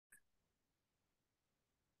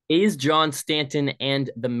Is John Stanton and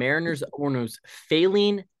the Mariners owners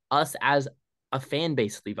failing us as a fan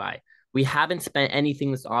base, Levi? We haven't spent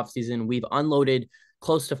anything this offseason. We've unloaded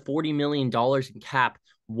close to $40 million in cap.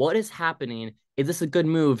 What is happening? Is this a good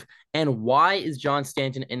move? And why is John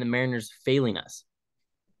Stanton and the Mariners failing us?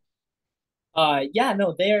 Yeah,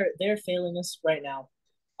 no, they're failing us right now.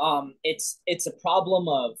 It's a problem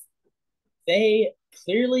of they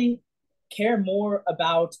clearly care more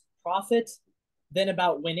about profit than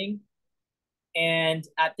about winning. And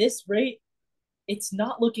at this rate, it's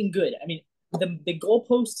not looking good. I mean, the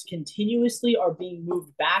goalposts continuously are being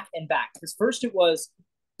moved back and back. Because first it was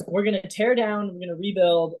we're gonna tear down, we're gonna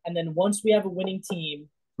rebuild, and then once we have a winning team,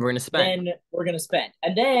 We're going to spend. then we're gonna spend.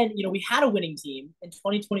 And then, we had a winning team in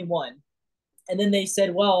 2021, and then they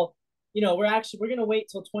said, well, we're gonna wait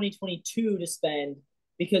till 2022 to spend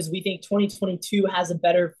because we think 2022 has a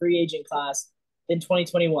better free agent class than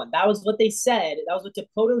 2021. That was what they said. That was what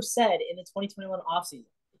Dipoto said in the 2021 offseason.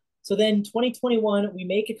 So then 2021, we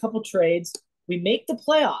make a couple trades, we make the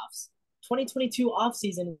playoffs. 2022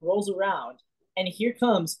 offseason rolls around, and here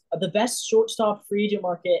comes the best shortstop free agent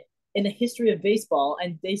market in the history of baseball.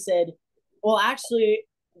 And they said, well, actually,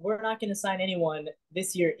 we're not going to sign anyone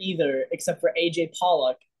this year either, except for AJ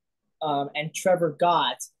Pollock and Trevor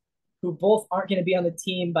Gott, who both aren't going to be on the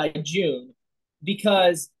team by June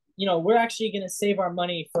because, we're actually going to save our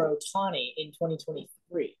money for Ohtani in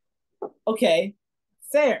 2023. Okay,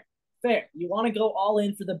 fair, fair. You want to go all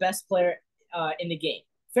in for the best player in the game.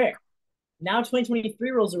 Fair. Now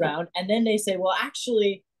 2023 rolls around, and then they say, well,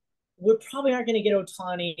 actually, we probably aren't going to get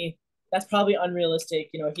Ohtani. That's probably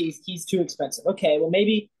unrealistic. He's too expensive. Okay, well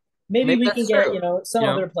maybe Maybe we can that's get true. some You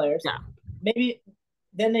know? other players. Yeah. Maybe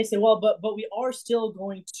then they say, well, but we are still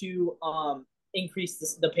going to increase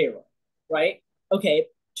the payroll, right? Okay.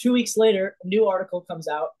 2 weeks later, a new article comes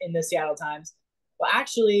out in the Seattle Times. Well,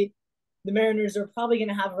 actually, the Mariners are probably going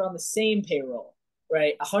to have around the same payroll,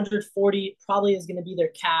 right? 140 probably is going to be their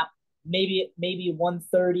cap. Maybe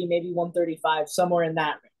 130, maybe 135, somewhere in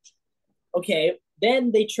that range. Okay,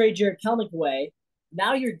 then they trade Jared Kelnick away.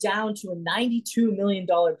 Now you're down to a $92 million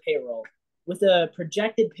payroll with a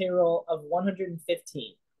projected payroll of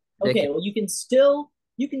 115. Okay, Ridiculous. well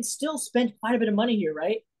you can still spend quite a bit of money here,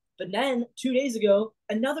 right? But then 2 days ago,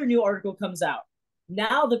 another new article comes out.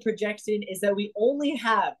 Now the projection is that we only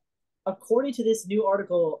have, according to this new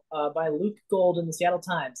article by Luke Gold in the Seattle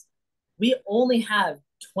Times, we only have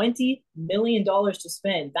 $20 million to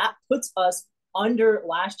spend. That puts us under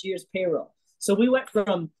last year's payroll. So we went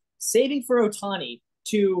from saving for Ohtani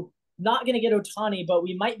to not going to get Ohtani, but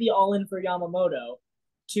we might be all in for Yamamoto,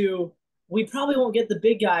 to we probably won't get the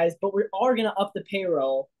big guys, but we are going to up the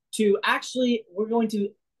payroll, to actually we're going to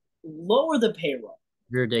lower the payroll.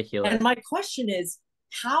 And Ridiculous. my question is,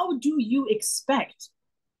 how do you expect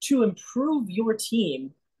to improve your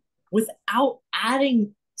team without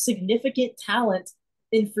adding significant talent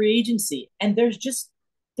in free agency? And there's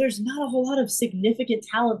not a whole lot of significant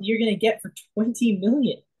talent that you're going to get for 20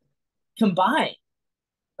 million combined,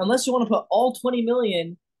 unless you want to put all 20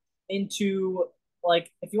 million into,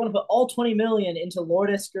 like, if you want to put all 20 million into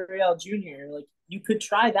Lourdes Gurriel Jr., like, you could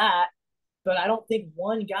try that, but I don't think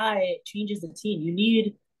one guy changes the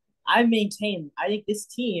team. I maintain, I think this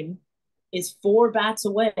team is four bats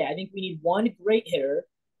away. I think we need one great hitter.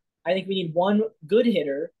 I think we need one good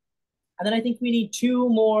hitter. And then I think we need two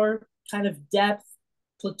more kind of depth,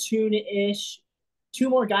 platoon-ish, two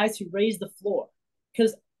more guys who raise the floor.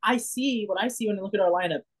 Because what I see when I look at our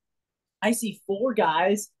lineup, I see four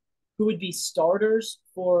guys who would be starters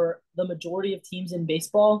for the majority of teams in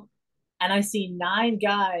baseball, and I see nine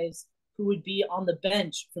guys who would be on the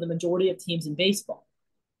bench for the majority of teams in baseball.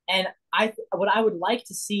 And what I would like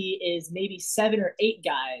to see is maybe seven or eight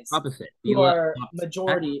guys Opposite. who You are That's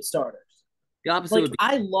majority starters. the opposite Like, would be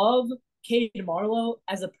I love Cade Marlowe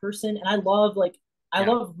as a person, and I yeah.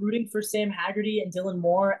 love rooting for Sam Haggerty and Dylan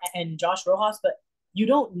Moore and Josh Rojas, but you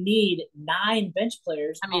don't need nine bench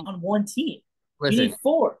players I mean, on one team. You listen, need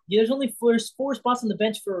four. There's four spots on the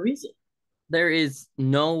bench for a reason. there is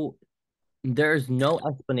no there's no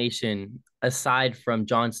explanation aside from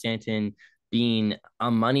John Stanton being a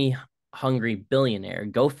money hungry billionaire.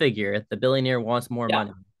 Go figure if the billionaire wants more Yeah,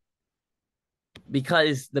 money.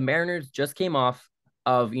 Because the Mariners just came off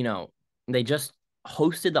of, they just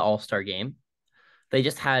hosted the All-Star game. They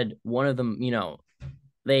just had one of them,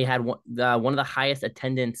 they had one of the highest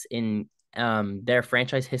attendance in their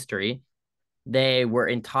franchise history. They were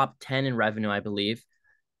in top 10 in revenue, I believe.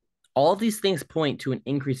 All of these things point to an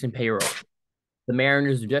increase in payroll. The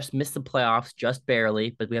Mariners just missed the playoffs just barely,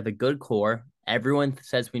 but we have a good core. Everyone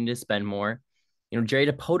says we need to spend more. Jerry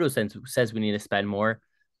Dipoto says we need to spend more.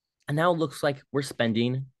 and now it looks like we're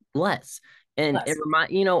spending less. And it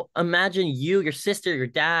Less. imagine you, your sister, your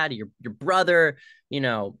dad, your brother,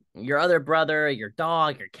 your other brother, your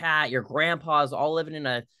dog, your cat, your grandpa's all living in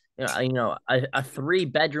a 3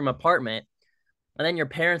 bedroom apartment, and then your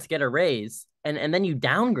parents get a raise, and then you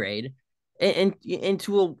downgrade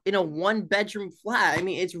into a 1 bedroom flat. I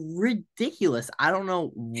mean, it's ridiculous. I don't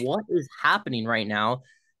know what is happening right now.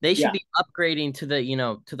 They should Yeah. be upgrading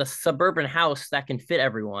to the suburban house that can fit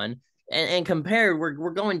everyone. And compared, we're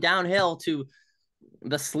going downhill to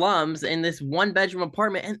the slums in this 1 bedroom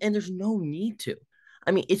apartment, and there's no need to.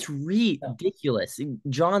 I mean, it's No. ridiculous.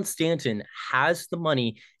 John Stanton has the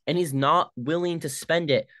money and he's not willing to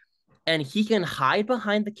spend it, and he can hide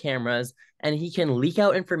behind the cameras and he can leak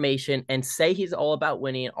out information and say he's all about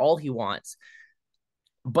winning all he wants,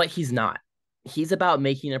 but he's not. He's about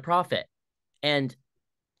making a profit. And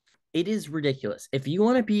it is ridiculous. If you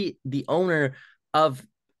want to be the owner of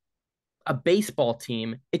a baseball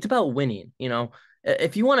team, it's about winning.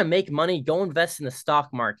 If you want to make money, go invest in the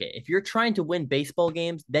stock market. If you're trying to win baseball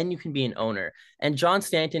games, then you can be an owner. And John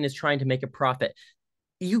Stanton is trying to make a profit.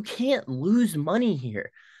 You can't lose money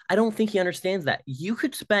here. I don't think he understands that. You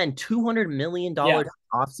could spend $200 million Yeah.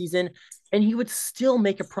 off season and he would still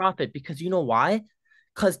make a profit, because you know why?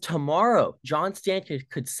 Because tomorrow John Stanton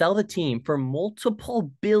could sell the team for multiple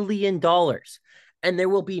 $1 billion. And there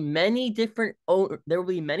will be many different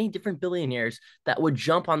billionaires that would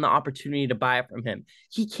jump on the opportunity to buy it from him.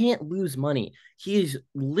 He can't lose money. He is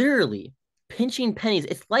literally pinching pennies.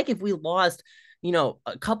 It's like if we lost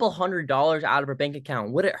a couple $100 out of our bank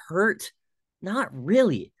account, would it hurt? Not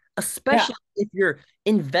really, Yeah. especially if you're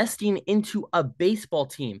investing into a baseball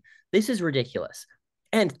team. This is ridiculous.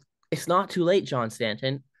 And it's not too late, John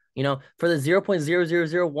Stanton. For the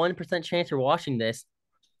 0.0001% chance you're watching this,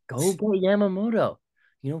 go get Yamamoto.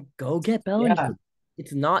 Go get Yeah. Bellinger.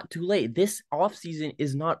 It's not too late. This offseason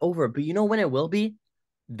is not over, but you know when it will be?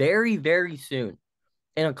 Very, very soon.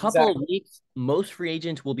 In a couple of Exactly. weeks, most free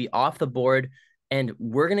agents will be off the board, and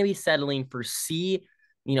we're going to be settling for C,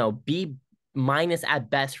 B minus at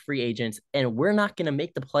best free agents, and we're not going to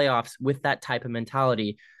make the playoffs with that type of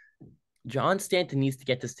mentality. John Stanton needs to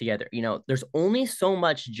get this together. There's only so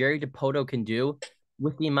much Jerry Dipoto can do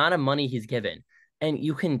with the amount of money he's given, and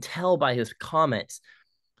you can tell by his comments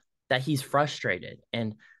that he's frustrated.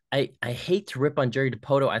 And I hate to rip on Jerry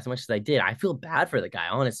Dipoto as much as I did. I feel bad for the guy,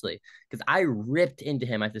 honestly, because I ripped into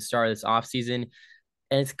him at the start of this offseason.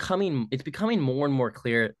 And it's becoming more and more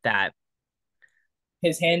clear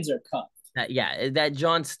His hands are cupped. that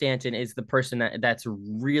John Stanton is the person that's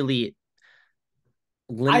really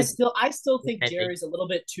I limiting. still I still think Jerry's a little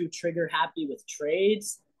bit too trigger happy with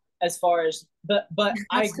trades as far as but He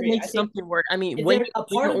I has to agree. make I think something work. I mean, there a when part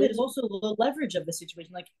you're of it is only also the leverage of the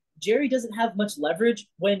situation. Like Jerry doesn't have much leverage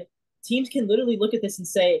when teams can literally look at this and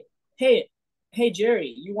say, "Hey, hey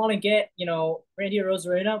Jerry, you want to get, Randy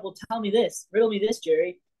Rosarena? Well, riddle me this,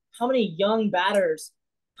 Jerry. How many young batters,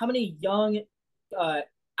 how many young uh,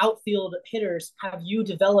 outfield hitters have you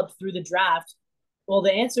developed through the draft? Well,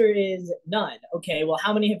 the answer is none. Okay, well,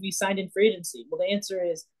 how many have you signed in free agency? Well, the answer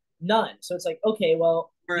is none. So it's like, okay,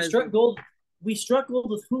 well, we whereas struck gold. We struck gold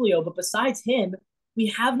with Julio, but besides him, we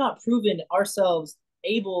have not proven ourselves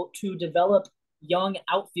able to develop young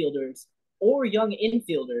outfielders or young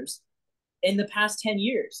infielders in the past 10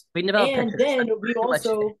 years. we develop And pitchers. then That's we pretty much it.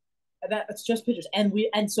 also that's just pitchers.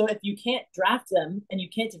 And so if you can't draft them and you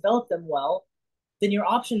can't develop them well, then your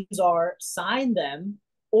options are sign them,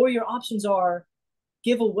 or your options are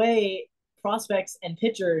give away prospects and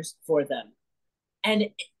pitchers for them. And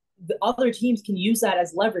the other teams can use that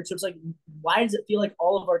as leverage. So it's like, why does it feel like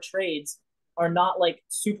all of our trades are not like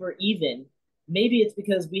super even? Maybe it's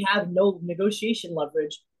because we have no negotiation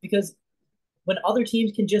leverage, because when other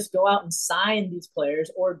teams can just go out and sign these players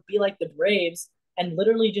or be like the Braves and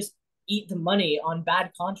literally just eat the money on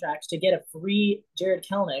bad contracts to get a free Jared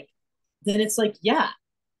Kelenic, then it's like, yeah,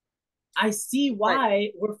 I see But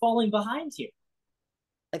why we're falling behind here.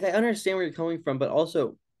 like, I understand where you're coming from, but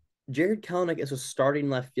also Jared Kelenic is a starting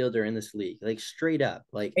left fielder in this league, like straight up.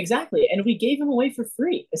 Like, Exactly. And we gave him away for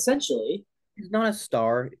free, essentially. he's not a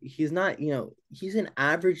star. He's not, he's an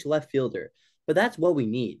average left fielder. But that's what we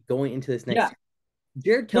need going into this next Yeah.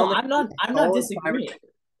 year. Jared No, Kelenic is a I'm not solid five. disagreeing.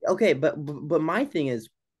 Okay, but my thing is,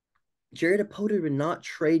 Jared Dipoto would not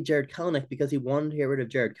trade Jared Kelenic because he wanted to get rid of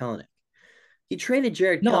Jared Kelenic. He traded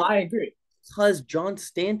Jared No, Kelenic I agree. because John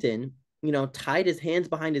Stanton, tied his hands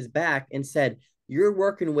behind his back and said, "You're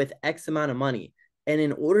working with X amount of money." And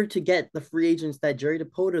in order to get the free agents that Jerry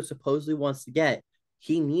Dipoto supposedly wants to get,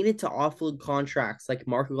 he needed to offload contracts like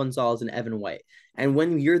Marco Gonzalez and Evan White. And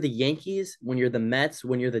when you're the Yankees, when you're the Mets,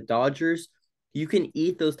 when you're the Dodgers, you can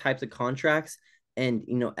eat those types of contracts. And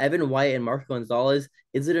Evan White and Marco Gonzalez,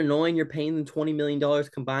 is it annoying you're paying them $20 million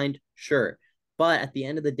combined? Sure. But at the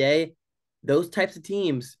end of the day, those types of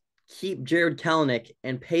teams keep Jared Kelenic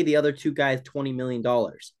and pay the other two guys $20 million.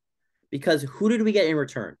 Because who did we get in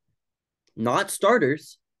return? Not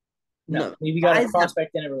starters. No, No, we got a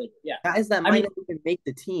prospect and a reliever. Yeah. guys that might not even make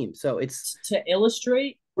the team. So it's to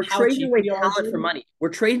illustrate we're how trading cheap away we are. talent for money. We're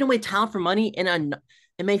trading away talent for money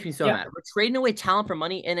it makes me so mad. We're trading away talent for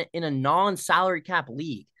money in a non-salary cap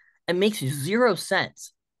league. It makes 0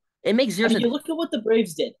 sense. It makes 0 sense. You look at what the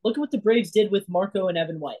Braves did. Look at what the Braves did with Marco and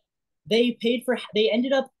Evan White. They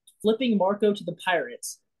ended up flipping Marco to the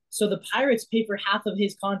Pirates. So the Pirates paid for half of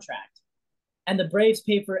his contract. And the Braves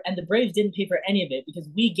didn't pay for any of it because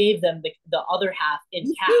we gave them the other half in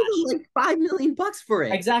cash. Like $5 million for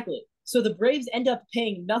it. Exactly. So the Braves end up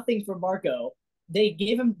paying nothing for Marco. They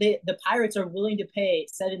gave him the Pirates are willing to pay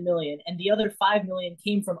 $7 million, and the other $5 million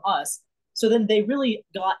came from us. So then they really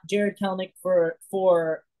got Jared Kelenic for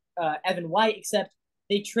Evan White, except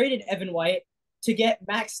they traded Evan White to get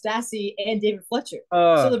Max Stassi and David Fletcher.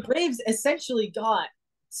 So the Braves essentially got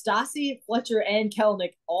Stassi, Fletcher, and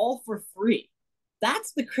Kelenic all for free.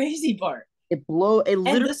 That's the crazy part. It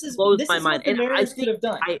literally blows my mind. What the Mariners could have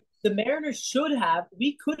done. The Mariners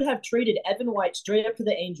we could have traded Evan White straight up to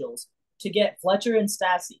the Angels to get Fletcher and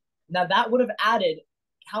Stassi. Now that would have added,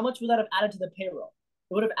 how much would that have added to the payroll?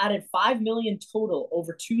 It would have added $5 million total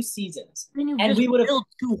over 2 seasons, and we would have filled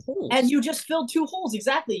 2 holes. And you just filled 2 holes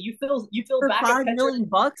exactly. You filled for $5 million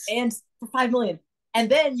and for $5 million,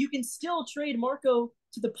 and then you can still trade Marco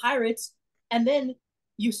to the Pirates, and then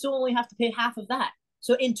you still only have to pay half of that.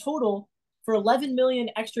 So in total, for $11 million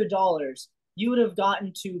extra dollars, you would have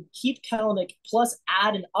gotten to keep Kelenic plus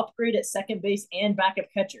add an upgrade at second base and backup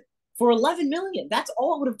catcher for $11 million. That's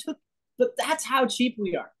all it would have took. But that's how cheap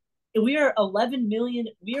we are. We are $11 million.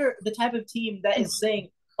 We are the type of team that is saying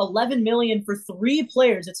 $11 million for 3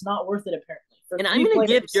 players. It's not worth it apparently. And I'm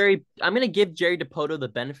gonna give Jerry Dipoto the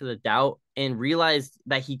benefit of the doubt and realize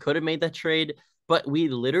that he could have made that trade, but we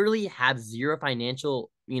literally have 0 financial,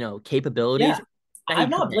 capabilities. Yeah. I'm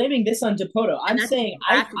not blaming this on Dipoto. I'm saying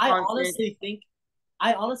I honestly think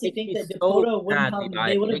that Dipoto wouldn't come.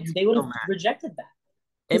 They would have rejected that.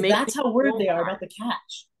 Because that's how worried they are about the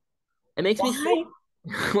catch. It makes me so,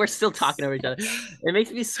 we're still talking over each other. It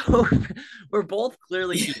makes me so we're both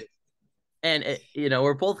clearly and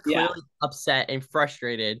we're both clearly upset and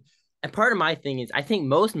frustrated. And part of my thing is I think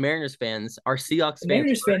most Mariners fans are Seahawks fans.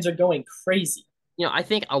 Mariners fans are going crazy. I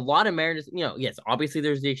think a lot of Mariners, yes, obviously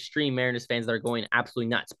there's the extreme Mariners fans that are going absolutely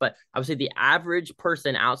nuts. But I would say the average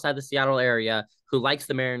person outside the Seattle area who likes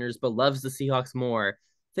the Mariners but loves the Seahawks more,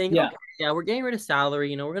 think, okay, we're getting rid of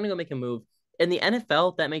salary. We're going to go make a move. In the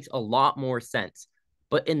NFL, that makes a lot more sense.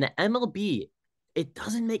 But in the MLB, it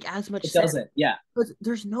doesn't make as much sense. It doesn't, yeah. Because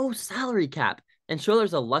there's no salary cap. And sure,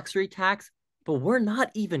 there's a luxury tax, but we're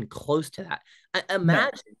not even close to that.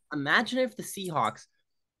 Imagine if the Seahawks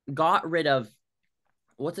got rid of,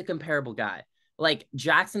 what's a comparable guy? Like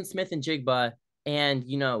Jackson Smith and Jigba and,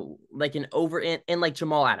 like like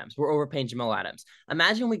Jamal Adams. We're overpaying Jamal Adams.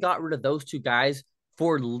 Imagine we got rid of those 2 guys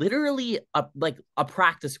for literally a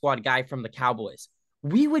practice squad guy from the Cowboys.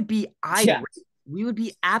 We would be irate. Yeah. We would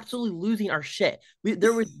be absolutely losing our shit.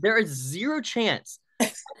 There is 0 chance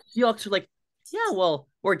Seahawks are like, yeah, well,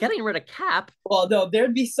 we're getting rid of cap. Well, no,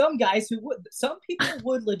 there'd be some guys some people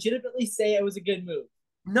would legitimately say it was a good move.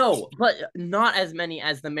 No, but not as many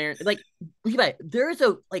as the Mariners. Like, there's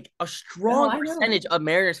a strong percentage of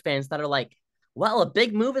Mariners fans that are like, well, a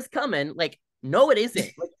big move is coming. Like, no, it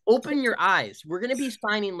isn't. Like, open your eyes. We're going to be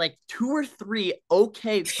signing 2 or 3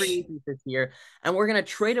 okay free agents this year, and we're going to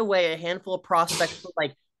trade away a handful of prospects for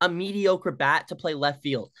a mediocre bat to play left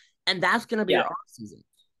field. And that's going to be our offseason.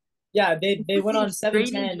 Yeah, they went on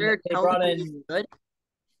 7-10. They brought in good.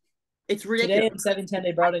 It's ridiculous. Today in 7-10,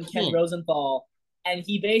 they brought in Ken Rosenthal, and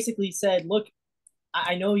he basically said, look,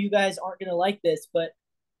 I know you guys aren't going to like this, but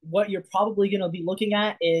what you're probably going to be looking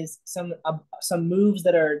at is some moves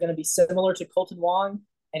that are going to be similar to Colton Wong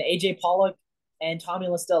and AJ Pollock and Tommy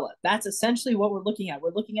LaStella. That's essentially what we're looking at.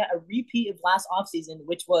 We're looking at a repeat of last offseason,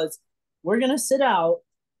 which was we're going to sit out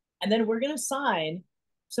and then we're going to sign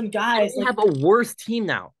some guys. We have a worse team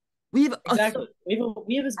now. We've last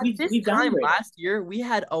year we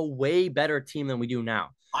had a way better team than we do now.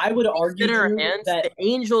 I would argue that the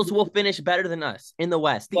Angels will finish better than us in the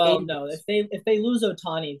West. No, if they lose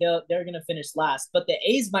Ohtani, they're gonna finish last. But the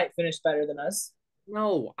A's might finish better than us.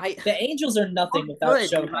 No, the Angels are nothing without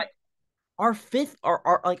Shohei. our fifth,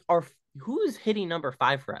 our who's hitting number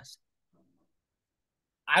 5 for us?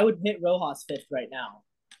 I would hit Rojas fifth right now,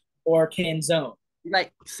 or Canzone.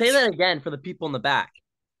 Like, say that again for the people in the back.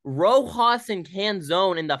 Rojas and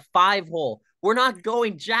Canzone in the 5 hole. We're not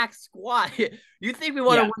going jack squat. You think we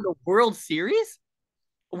want to Yeah, win the World Series?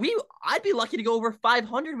 I'd be lucky to go over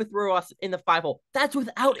 500 with Rojas in the 5 hole. That's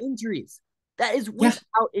without injuries. That is yeah,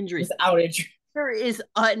 without injuries. without injury. There is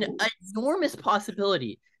an enormous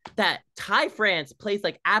possibility that Ty France plays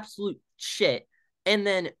like absolute shit, and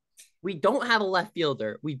then we don't have a left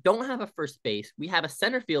fielder, we don't have a first base, we have a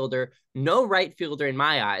center fielder, no right fielder in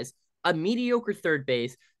my eyes, a mediocre third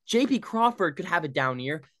base. JP Crawford could have a down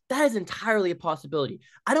year. That is entirely a possibility.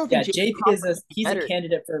 I don't think Yeah, JP JP is Crawford is he's a better.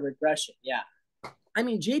 candidate for regression. Yeah, I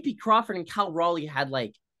mean, JP Crawford and Cal Raleigh had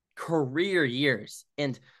like career years,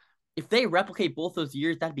 and if they replicate both those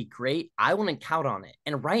years, that'd be great. I wouldn't count on it.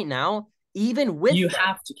 And right now, you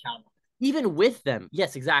have to count on even with them,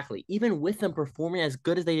 yes, exactly. Even with them performing as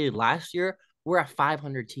good as they did last year, we're a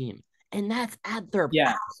 500 team, and that's at their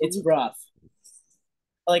Yeah, it's absolute. rough.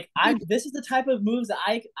 Like I this is the type of moves that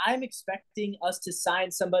I'm expecting us to sign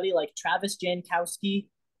somebody like Travis Jankowski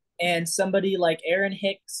and somebody like Aaron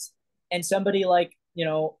Hicks and somebody like,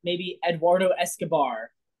 maybe Eduardo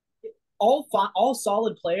Escobar. All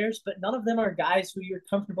solid players, but none of them are guys who you're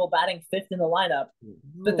comfortable batting fifth in the lineup.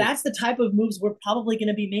 But No, that's the type of moves we're probably going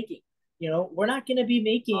to be making. We're not going to be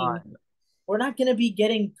making God. we're not going to be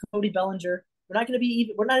getting Cody Bellinger. We're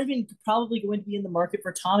not even probably going to be in the market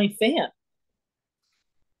for Tommy Pham.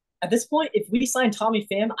 At this point, if we signed Tommy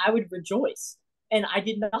Pham, I would rejoice. And I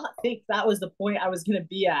did not think that was the point I was going to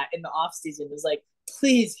be at in the offseason. It was like,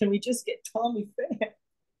 please, can we just get Tommy Pham?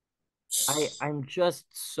 I'm just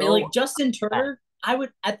And so like Justin upset. Turner, I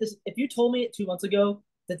would at this if you told me 2 months ago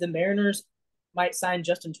that the Mariners might sign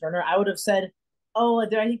Justin Turner, I would have said, "Oh, I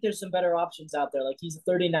think there's some better options out there. Like he's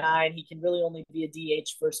 39, he can really only be a DH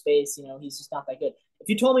first base. He's just not that good." If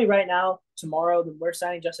you told me right now, tomorrow, that we're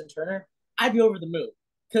signing Justin Turner, I'd be over the moon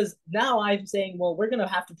because now I'm saying, well, we're gonna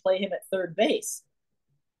have to play him at third base.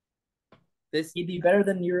 This He'd be better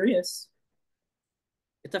than Urias.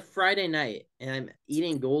 It's a Friday night, and I'm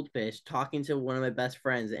eating goldfish, talking to one of my best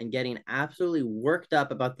friends, and getting absolutely worked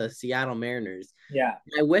up about the Seattle Mariners. Yeah.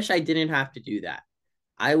 I wish I didn't have to do that.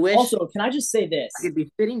 I wish Also, can I just say I this? could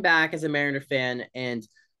be sitting back as a Mariner fan and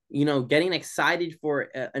getting excited for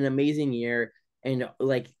an amazing year and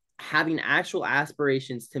like having actual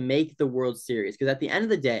aspirations to make the World Series. Because at the end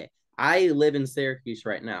of the day, I live in Syracuse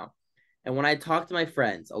right now, and when I talk to my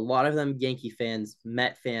friends, a lot of them Yankee fans,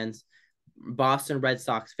 Met fans, Boston Red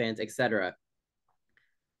Sox fans, etc.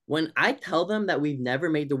 When I tell them that we've never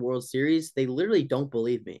made the World Series, they literally don't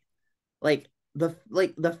believe me.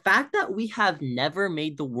 The fact that we have never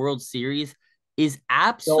made the World Series is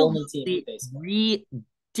The only team in absolutely baseball.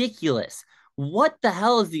 ridiculous. What the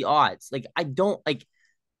hell is the odds? Like I don't like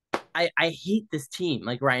I hate this team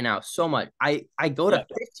like right now so much. I go to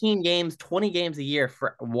Yeah. 15 games, 20 games a year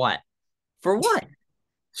for what? For what?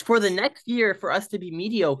 For the next year for us to be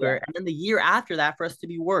mediocre Yeah. and then the year after that for us to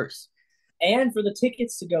be worse. And for the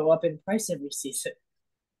tickets to go up in price every season.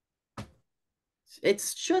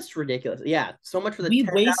 It's just ridiculous. Yeah, so much for the We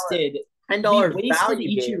 $10 wasted we $10 wasted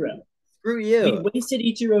value game. Ichiro. Screw We you. wasted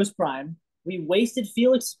Ichiro's prime. We wasted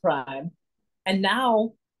Felix's prime. And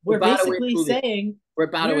now We're we're about to waste basically Julio. saying We're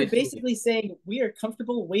about to we're waste Julio. basically saying we are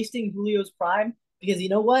comfortable wasting Julio's prime because you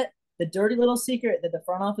know what? The dirty little secret that the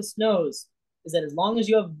front office knows is that as long as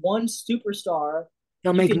you have one superstar,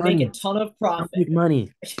 They'll you make can make a money. ton of They'll profit. make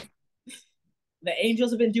money. The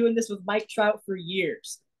Angels have been doing this with Mike Trout for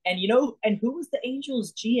years. And who was the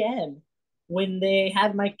Angels GM when they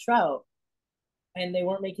had Mike Trout and they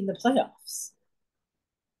weren't making the playoffs?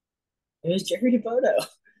 It was Jerry DeBoto.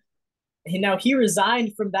 And now he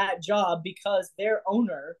resigned from that job because their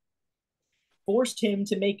owner forced him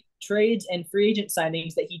to make trades and free agent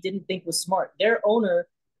signings that he didn't think was smart. Their owner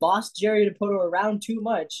bossed Jerry DePoto around too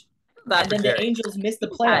much, Bad and for then the Jerry. Angels missed the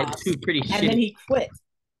Had two playoffs, pretty and then shitty. he quit.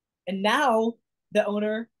 And now the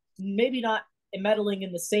owner, maybe not meddling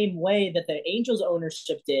in the same way that the Angels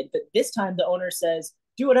ownership did, but this time the owner says,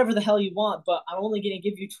 do whatever the hell you want, but I'm only going to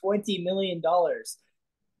give you $20 million.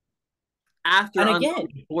 After And again,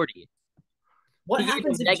 unloading 40. what He gave him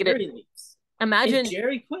happens if negative. Jerry leaves? If Imagine.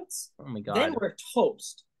 Jerry quits, Oh my then God. we're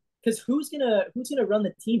toast. Because who's gonna run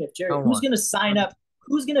the team if Jerry? No Who's one. gonna sign up?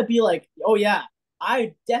 Who's gonna be like, oh yeah,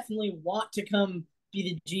 I definitely want to come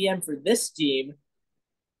be the GM for this team.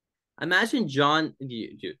 Imagine John.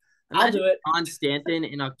 I'll Imagine do it. John Stanton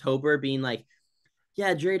in October being like,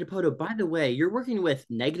 yeah, Jerry DePoto, by the way, you're working with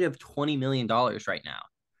negative $20 million right now.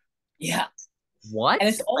 Yeah, What? And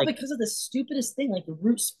it's all Like, because of the stupidest thing, like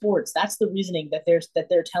root sports. That's the reasoning that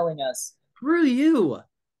they're telling us. screw you.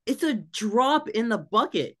 It's a drop in the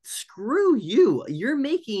bucket. Screw you. You're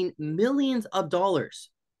making millions of dollars.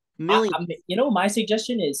 Millions. My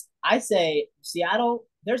suggestion is, I say Seattle.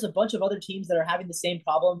 There's a bunch of other teams that are having the same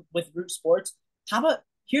problem with root sports. How about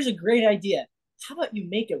here's a great idea. How about you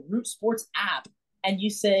make a root sports app and you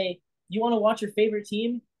say you want to watch your favorite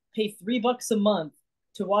team, pay $3 a month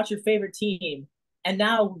to watch your favorite team, and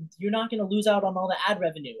now you're not going to lose out on all the ad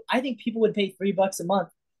revenue. I think people would pay $3 a month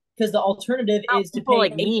because the alternative Now is to people pay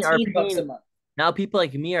like me are $18 a paying month. now people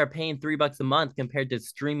like me are paying $3 a month compared to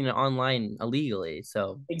streaming it online illegally.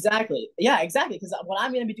 So Exactly. Yeah, exactly. Because what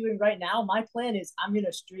I'm going to be doing right now, my plan is I'm going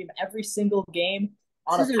to stream every single game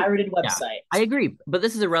this on a is a pirated yeah, website. I agree, but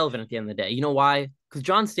this is irrelevant at the end of the day. You know why? Because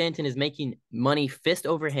John Stanton is making money fist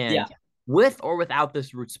over Yeah, hand with or without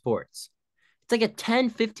this root sports. It's like a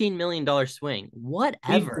 10-15 million dollar swing. we've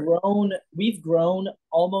Whatever. grown we've grown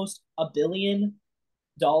almost $1 billion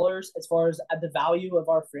as far as the value of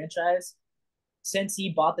our franchise since he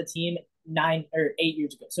bought the team 9 or 8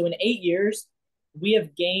 years ago. So in 8 years, we're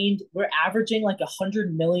averaging like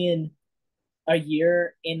 100 million a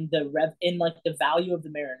year in like the value of the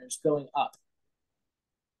Mariners going up.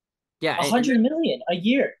 Yeah, A and 100 million a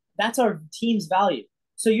year. That's our team's value.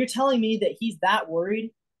 So you're telling me that he's that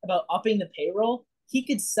worried about upping the payroll? He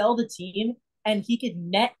could sell the team and he could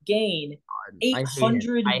net gain I eight hate it.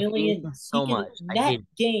 hundred I hate million. him He so can much. I net hate it.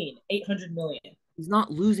 gain 800 million. He's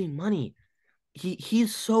not losing money.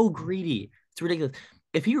 He's so greedy. It's ridiculous.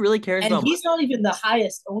 If he really cares And about he's money, not even the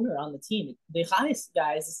highest owner on the team. The highest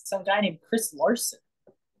guy is some guy named Chris Larson.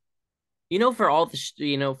 for all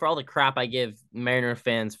the crap I give Mariner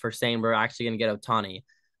fans for saying we're actually gonna get Otani,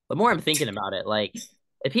 the more I'm thinking about it, like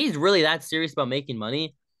if he's really that serious about making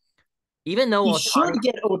money, even though He Otani, should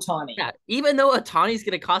get Otani. yeah, even though Otani's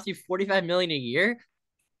gonna cost you 45 million a year,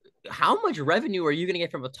 how much revenue are you gonna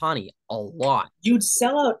get from Otani? A lot. You'd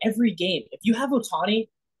sell out every game. If you have Otani,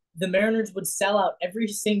 the Mariners would sell out every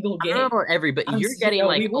single I don't know game. about every, but you're getting We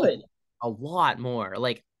like would. a lot more.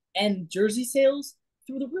 Like And jersey sales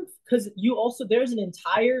through the roof because you also there's an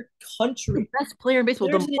entire the country. best player in baseball.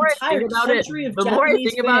 The There's more an I think entire about it, country of the more I Japanese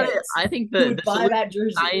think about it, fans I think who the would buy solution that is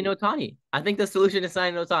jersey. signing Otani. I think the solution is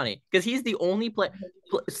signing Otani because he's the only player.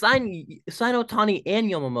 Sign Otani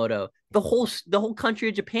and Yamamoto. The whole country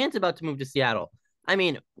of Japan's about to move to Seattle. I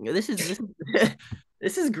mean, this is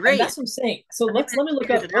this is And great. that's what I'm saying. So I think let me look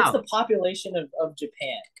figures up it what's out. the population of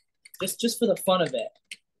Japan, just for the fun of it.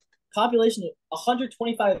 Population of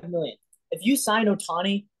 125 million. If you sign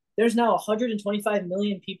Otani, there's now 125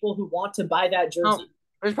 million people who want to buy that No, jersey.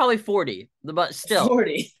 there's probably 40, but still,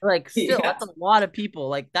 40. like, still, Yeah. that's a lot of people.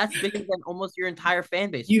 Like, that's bigger than almost your entire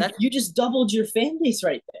fan base. You That's you just doubled your fan base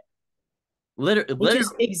right there, which is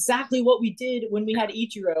literally. exactly what we did when we had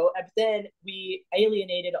Ichiro, and then we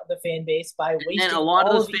alienated the fan base by And then a wasting lot of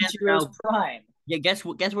all those of fans are Ichiro's now. prime. Yeah, guess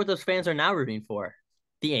what those fans are now rooting for?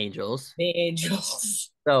 The Angels. The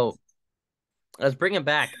Angels. So let's bring him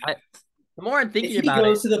back. The more I'm If thinking he about it,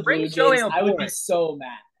 goes to the bring Blue Shohei Jays, on I would be board. so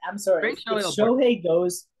mad. I'm sorry. Bring If Shohei on board. Shohei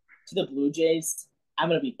goes to the Blue Jays, I'm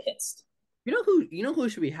gonna be pissed. You know who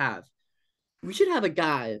should we have? We should have a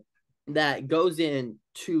guy that goes in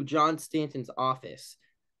to John Stanton's office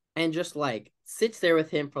and just like sits there with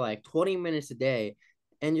him for like 20 minutes a day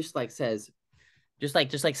and just like says, just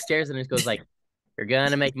like stares at him and goes like, you're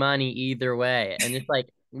gonna make money either way. And just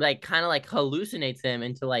like kind of like hallucinates him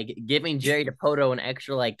into like giving Jerry DePoto an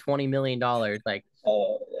extra like $20 million. Like,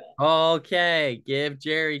 Yeah. okay, give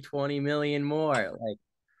Jerry 20 million more. Like,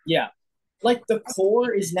 Yeah. Like the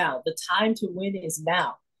core is now. The time to win is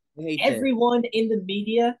now. I hate this. Everyone in the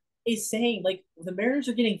media is saying like the Mariners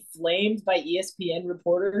are getting flamed by ESPN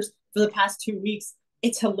reporters for the past 2 weeks.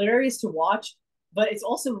 It's hilarious to watch, but it's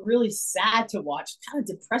also really sad to watch. Kind of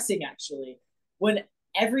depressing actually, when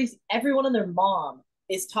everyone and their mom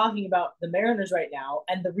is talking about the Mariners right now,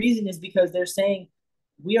 and the reason is because they're saying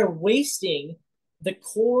we are wasting the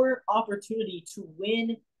core opportunity to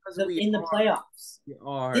win Because we in the are. playoffs. We This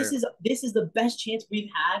are. is this is the best chance we've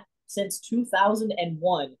had since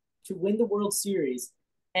 2001 to win the World Series.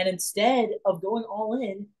 And instead of going all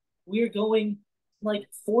in, we're going like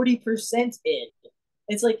 40% in.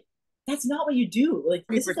 It's like that's not what you do. Like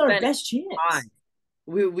this is our 30% best chance. fine.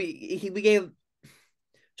 We gave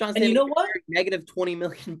John And you Stanton know what? negative 20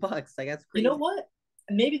 million bucks. Like that's You know crazy. what?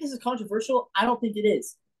 Maybe this is controversial. I don't think it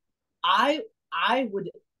is. I I would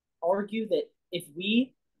argue that if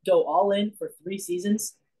we go all in for 3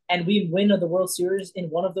 seasons and we win the World Series in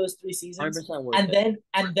one of those 3 seasons, 100% worth and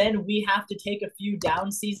it. then we have to take a few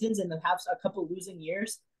down seasons and then have a couple losing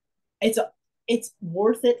years, it's it's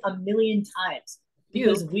worth it a million times You,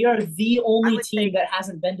 because we are the I only would team take that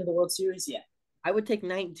hasn't been to the World Series yet. I would take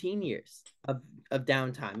 19 years of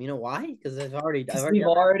downtime. You know why? Because I've Because already we've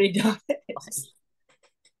done already done it. that. It's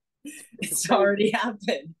It's crazy. already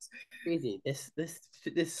happened. Crazy. This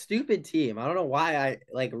stupid team. I don't know why I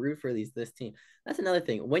like root for this team. That's another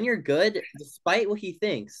thing. When you're good, despite what he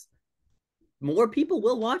thinks, more people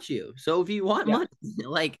will watch you. So if you want Yeah. money,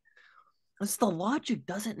 like it's the logic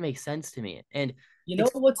doesn't make sense to me. And You know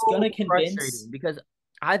it's what's so gonna convince? frustrating because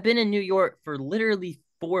I've been in New York for literally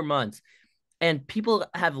 4 months and people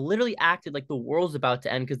have literally acted like the world's about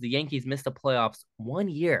to end because the Yankees missed the playoffs 1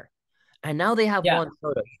 year. And now they have Yeah, Juan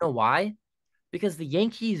Soto. You know why? Because the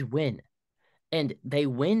Yankees win and they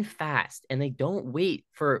win fast and they don't wait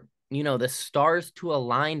for, the stars to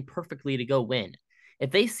align perfectly to go win.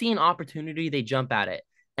 If they see an opportunity, they jump at it.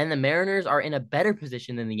 And the Mariners are in a better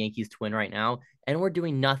position than the Yankees to win right now, and we're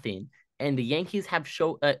doing nothing. And the Yankees have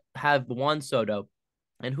Juan Soto,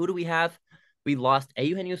 and who do we have? We lost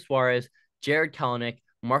Eugenio Suarez, Jared Kelenic,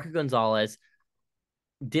 Marco Gonzalez,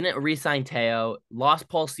 didn't re-sign Teo, lost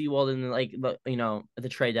Paul Sewald in the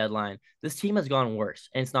trade deadline. This team has gone worse,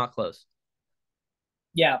 and it's not close.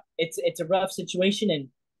 yeah, it's a rough situation, and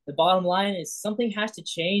the bottom line is something has to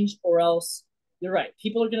change, or else you're right.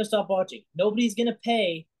 People are gonna stop watching. Nobody's gonna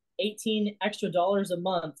pay 18 extra dollars a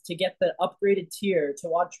month to get the upgraded tier to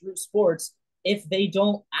watch Root Sports if they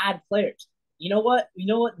don't add players. You know what? You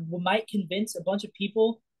know what might convince a bunch of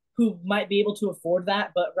people who might be able to afford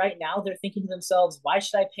that, but right now they're thinking to themselves, why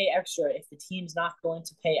should I pay extra if the team's not going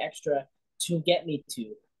to pay extra to get me to?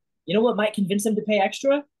 You know what might convince them to pay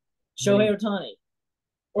extra? Winning Shohei Otani.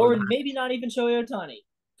 or Or maybe not even Shohei Otani.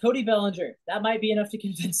 Cody Bellinger. That might be enough to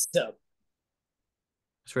convince them.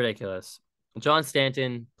 It's ridiculous. John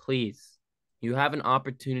Stanton, please. You have an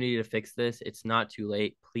opportunity to fix this. It's not too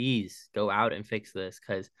late. Please go out and fix this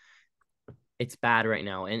because it's bad right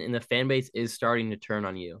now. And the fan base is starting to turn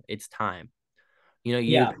on you. It's time. You've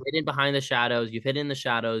Yeah, hidden behind the shadows. You've hidden in the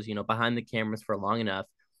shadows, behind the cameras for long enough.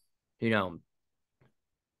 You know,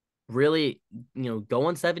 really, go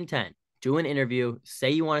on 710, do an interview,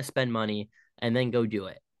 say you want to spend money, and then go do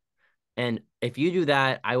it. And if you do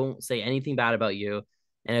that, I won't say anything bad about you.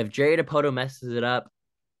 And if Jerry Dipoto messes it up,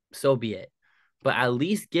 so be it. But at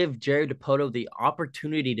least give Jerry Dipoto the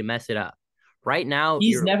opportunity to mess it up. Right now,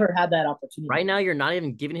 he's you're never had that opportunity. right now you're not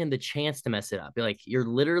even giving him the chance to mess it up. You're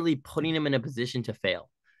literally putting him in a position to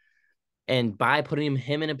fail. And by putting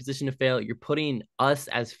him in a position to fail, you're putting us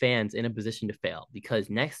as fans in a position to fail because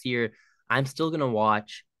next year I'm still going to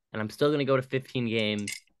watch and I'm still going to go to 15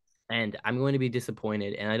 games and I'm going to be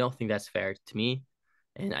disappointed. And I don't think that's fair to me.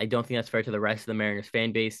 And I don't think that's fair to the rest of the Mariners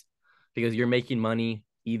fan base because you're making money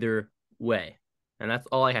either way. And that's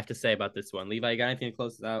all I have to say about this one. Levi, you got anything to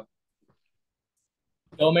close this out?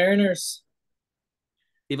 Go Mariners.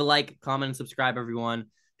 Leave a like, comment, and subscribe, everyone.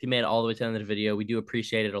 If you made it all the way to the end of the video, we do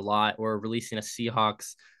appreciate it a lot. We're releasing a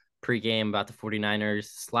Seahawks pregame about the 49ers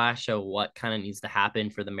slash show what kind of needs to happen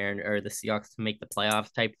for the Mariners or the Seahawks to make the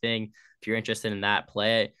playoffs type thing. If you're interested in that,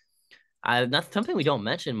 play it. That's something we don't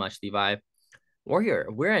mention much, Levi.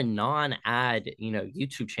 We're a non-ad,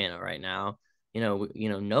 YouTube channel right now.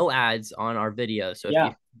 No ads on our videos. So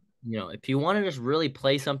Yeah, if you want to just really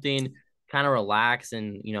play something, kind of relax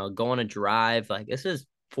and go on a drive, like this is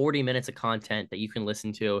 40 minutes of content that you can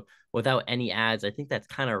listen to without any ads. I think that's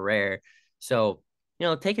kind of rare. So,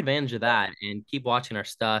 take advantage of that and keep watching our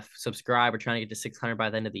stuff. Subscribe. We're trying to get to 600 by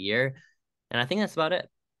the end of the year. And I think that's about it.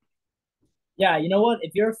 yeah. You know what?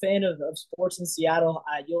 If you're a fan of sports in Seattle,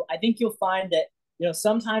 I think you'll find that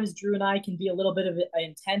sometimes Drew and I can be a little bit of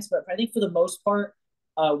intense, but I think for the most part,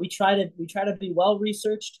 we try to be well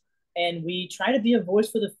researched and we try to be a voice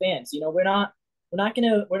for the fans. We're not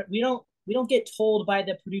gonna we don't get told by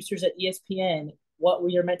the producers at ESPN what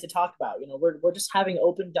we are meant to talk about. We're just having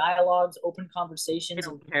open dialogues, open They conversations,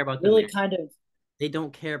 and don't care about the really Mariners. kind of They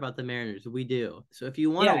don't care about the Mariners. We do. So if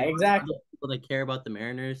you want to yeah, watch other exactly. people that care about the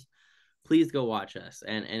Mariners, please go watch us.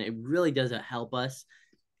 And it really does help us.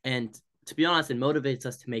 And to be honest, it motivates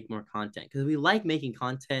us to make more content because we like making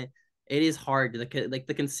content. It is hard, like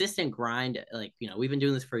the consistent grind. We've been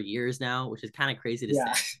doing this for years now, which is kind of crazy to say.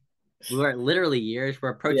 Yeah, We were literally years. We're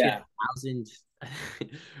approaching a yeah, thousand.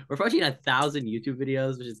 We're approaching 1,000 YouTube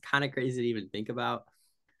videos, which is kind of crazy to even think about.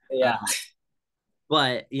 yeah. Um,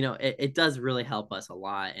 but it does really help us a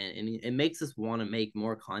lot, and it makes us want to make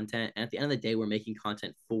more content. And at the end of the day, we're making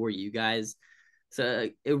content for you guys, so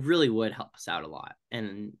it really would help us out a lot.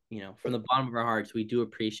 And from the bottom of our hearts, we do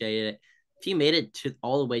appreciate it. If you made it to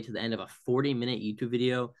all the way to the end of a 40-minute YouTube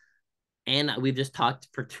video, and we've just talked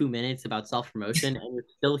for 2 minutes about self promotion, and you're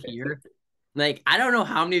still here, Like, I don't know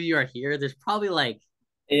how many of you are here. There's probably like,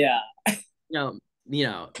 Yeah. you know,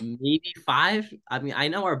 maybe five. I mean, I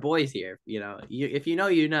know our boys here. If you know,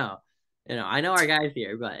 you know. I know our guys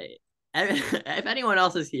here, but if anyone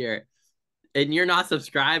else is here and you're not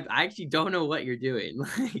subscribed, I actually don't know what you're doing.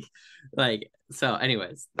 So.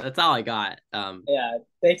 Anyways, that's all I got. Yeah.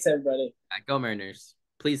 Thanks, everybody. Go Mariners.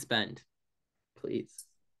 Please spend, please.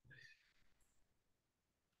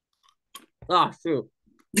 Oh shoot,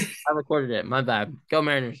 I recorded it. My bad. Go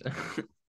Mariners.